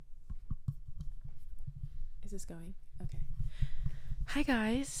Is this going? Okay. Hi,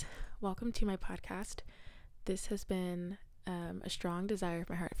 guys. Welcome to my podcast. This has been a strong desire of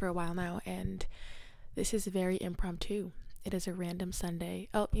my heart for a while now, and this is very impromptu. It is a random Sunday.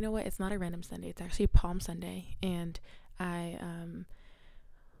 Oh, you know what? It's not a random Sunday. It's actually Palm Sunday, and I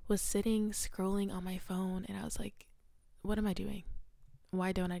was sitting scrolling on my phone, and I was like, what am I doing?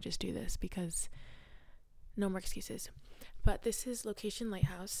 Why don't I just do this? Because no more excuses. But this is Location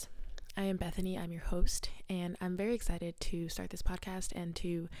Lighthouse. I am Bethany. I'm your host, and I'm very excited to start this podcast and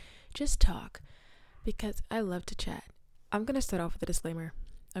to just talk because I love to chat. I'm going to start off with a disclaimer,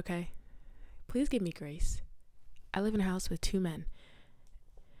 okay? Please give me grace. I live in a house with two men.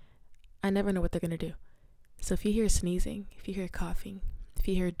 I never know what they're going to do. So if you hear sneezing, if you hear coughing, if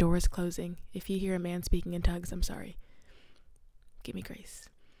you hear doors closing, if you hear a man speaking in tongues, I'm sorry. Give me grace.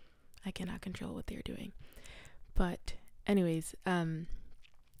 I cannot control what they're doing. But anyways,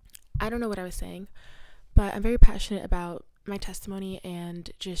 I don't know what I was saying, but I'm very passionate about my testimony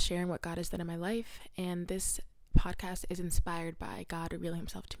and just sharing what God has done in my life. And this podcast is inspired by God revealing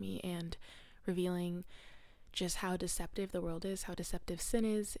himself to me and revealing just how deceptive the world is, how deceptive sin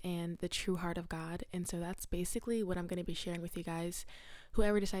is, and the true heart of God. And so that's basically what I'm going to be sharing with you guys.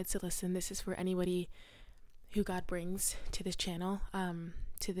 Whoever decides to listen, this is for anybody who God brings to this channel,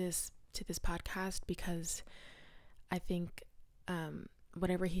 to this podcast, because I think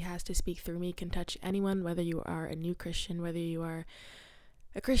whatever he has to speak through me can touch anyone, whether you are a new Christian, whether you are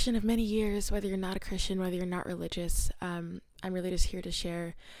a Christian of many years, whether you're not a Christian, whether you're not religious. I'm really just here to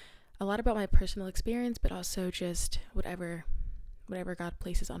share a lot about my personal experience, but also just whatever God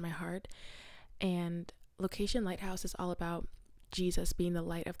places on my heart. And Location Lighthouse is all about Jesus being the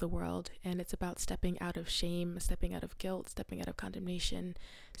light of the world, and it's about stepping out of shame, stepping out of guilt, stepping out of condemnation,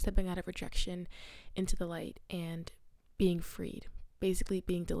 stepping out of rejection into the light and being freed, basically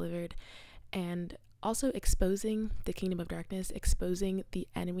being delivered, and also exposing the kingdom of darkness, exposing the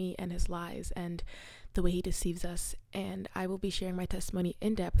enemy and his lies and the way he deceives us. And I will be sharing my testimony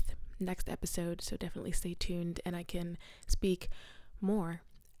in depth next episode, so definitely stay tuned, and I can speak more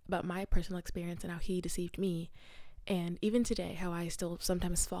about my personal experience and how he deceived me, and even today how I still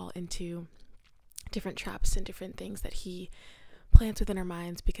sometimes fall into different traps and different things that he plants within our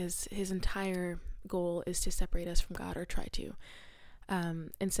minds, because his entire goal is to separate us from God, or try to.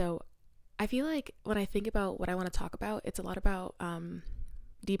 And so I feel like when I think about what I want to talk about, it's a lot about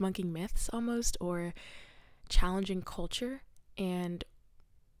debunking myths almost, or challenging culture, and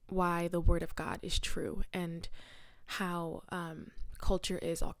why the word of God is true, and how culture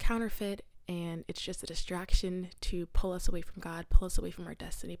is all counterfeit, and it's just a distraction to pull us away from God, pull us away from our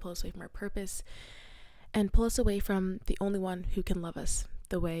destiny, pull us away from our purpose, and pull us away from the only one who can love us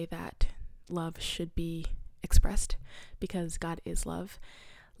the way that love should be expressed, because God is love.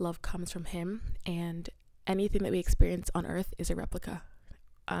 Love comes from him, and anything that we experience on earth is a replica.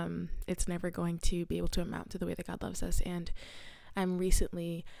 It's never going to be able to amount to the way that God loves us, and I'm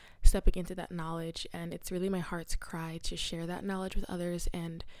recently stepping into that knowledge, and it's really my heart's cry to share that knowledge with others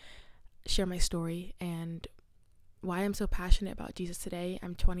and share my story and why I'm so passionate about Jesus today.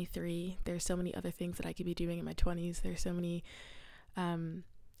 I'm 23. There's so many other things that I could be doing in my 20s. There's so many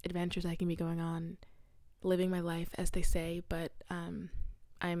adventures I can be going on, living my life, as they say, but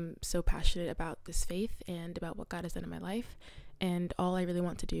I'm so passionate about this faith and about what God has done in my life, and all I really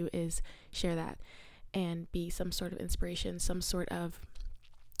want to do is share that and be some sort of inspiration, some sort of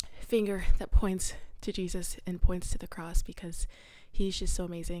finger that points to Jesus and points to the cross, because he's just so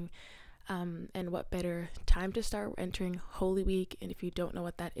amazing. And what better time to start? We're entering Holy Week, and if you don't know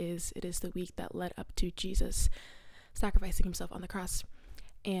what that is, it is the week that led up to Jesus sacrificing himself on the cross.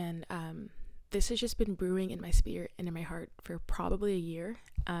 And this has just been brewing in my spirit and in my heart for probably a year,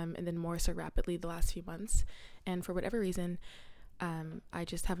 and then more so rapidly the last few months. And for whatever reason, I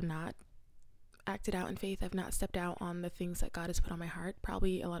just have not acted out in faith. I've not stepped out on the things that God has put on my heart.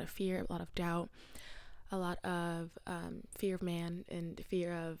 Probably a lot of fear, a lot of doubt, a lot of fear of man, and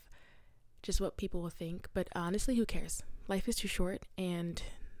fear of just what people will think. But honestly, who cares? Life is too short, and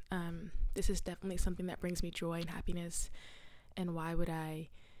this is definitely something that brings me joy and happiness. And why would I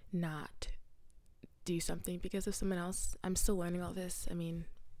not do something because of someone else? I'm still learning all this. I mean,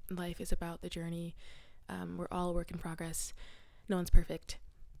 life is about the journey. We're all a work in progress. No one's perfect,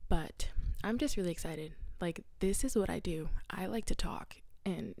 but I'm just really excited. Like, this is what I do. I like to talk,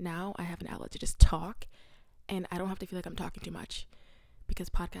 and now I have an outlet to just talk, and I don't have to feel like I'm talking too much, because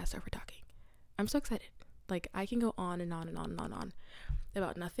podcasts are for talking. I'm so excited. Like, I can go on and on and on and on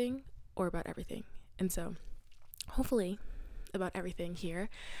about nothing or about everything. And so hopefully about everything here.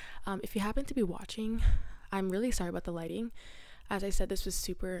 If you happen to be watching, I'm really sorry about the lighting. As I said, this was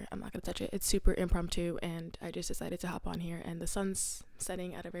I'm not going to touch it. It's super impromptu, and I just decided to hop on here, and the sun's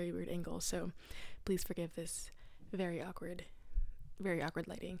setting at a very weird angle, so please forgive this very awkward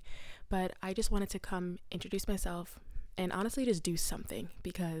lighting. But I just wanted to come introduce myself and honestly just do something,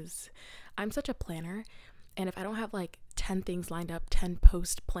 because I'm such a planner, and if I don't have like 10 things lined up, 10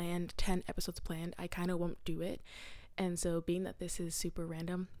 posts planned, 10 episodes planned, I kind of won't do it. And so being that this is super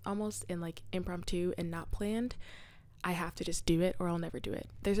random almost and like impromptu and not planned, I have to just do it or I'll never do it.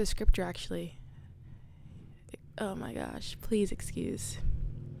 There's a scripture actually. Oh my gosh, please excuse.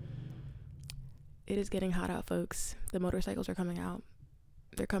 It is getting hot out, folks. The motorcycles are coming out.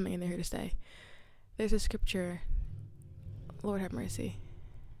 They're coming and they're here to stay. There's a scripture. Lord have mercy.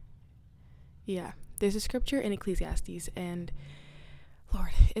 Yeah, there's a scripture in Ecclesiastes, and Lord,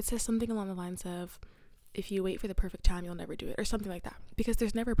 it says something along the lines of, if you wait for the perfect time, you'll never do it, or something like that, because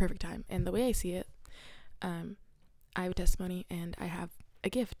there's never a perfect time. And the way I see it, I have a testimony and I have a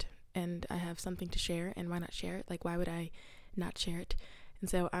gift and I have something to share, and why not share it? Like, why would I not share it? And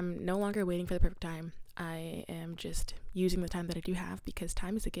so I'm no longer waiting for the perfect time. I am just using the time that I do have, because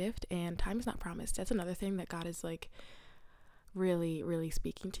time is a gift and time is not promised. That's another thing that God is like really, really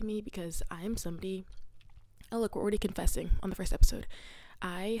speaking to me, because I am somebody, oh look, we're already confessing on the first episode.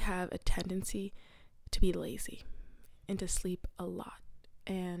 I have a tendency to be lazy and to sleep a lot.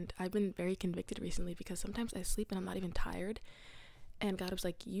 And I've been very convicted recently, because sometimes I sleep and I'm not even tired. And God was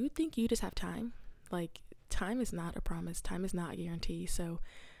like, you think you just have time? Like, time is not a promise. Time is not a guarantee. So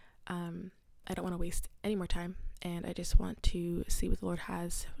I don't want to waste any more time. And I just want to see what the Lord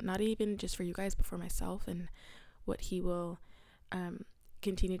has, not even just for you guys, but for myself, and what he will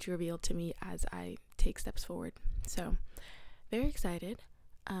continue to reveal to me as I take steps forward. So very excited.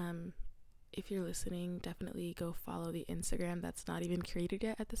 If you're listening, definitely go follow the Instagram that's not even created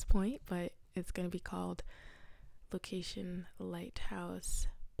yet at this point, but it's going to be called Location Lighthouse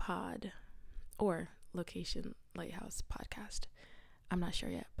Pod or Location Lighthouse Podcast. I'm not sure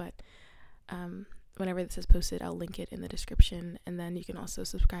yet, but whenever this is posted, I'll link it in the description, and then you can also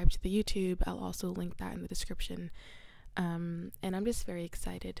subscribe to the YouTube. I'll also link that in the description. And I'm just very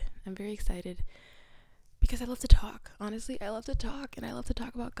excited. I'm very excited because I love to talk. Honestly, I love to talk, and I love to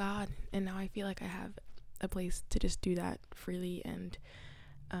talk about God. And now I feel like I have a place to just do that freely and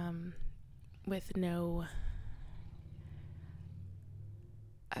with no,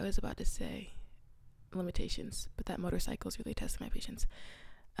 I was about to say limitations, but that motorcycle is really testing my patience.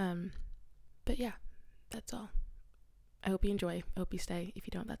 But yeah, that's all. I hope you enjoy. I hope you stay. If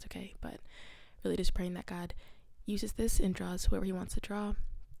you don't, that's okay. But really just praying that God uses this and draws whoever he wants to draw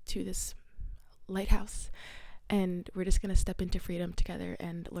to this lighthouse, and we're just going to step into freedom together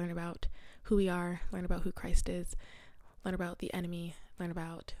and learn about who we are, learn about who Christ is, learn about the enemy, learn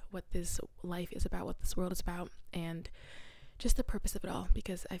about what this life is about, what this world is about, and just the purpose of it all,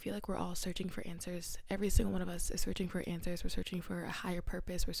 because I feel like we're all searching for answers. Every single one of us is searching for answers. We're searching for a higher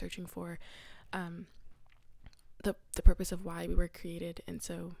purpose. We're searching for the purpose of why we were created. And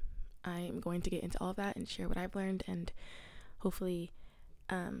so I'm going to get into all of that and share what I've learned, and hopefully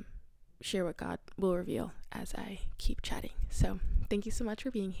share what God will reveal as I keep chatting. So thank you so much for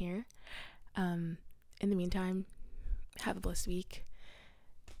being here. In the meantime, have a blessed week,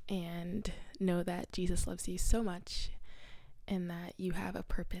 and know that Jesus loves you so much, and that you have a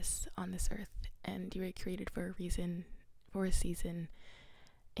purpose on this earth, and you were created for a reason, for a season,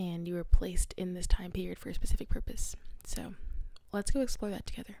 and you were placed in this time period for a specific purpose. So let's go explore that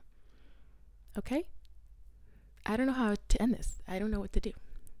together. Okay? I don't know how to end this. I don't know what to do.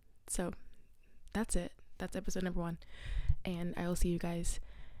 So that's it. That's episode number 1. And I will see you guys,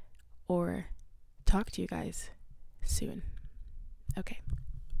 or talk to you guys soon. Okay.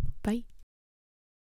 Bye.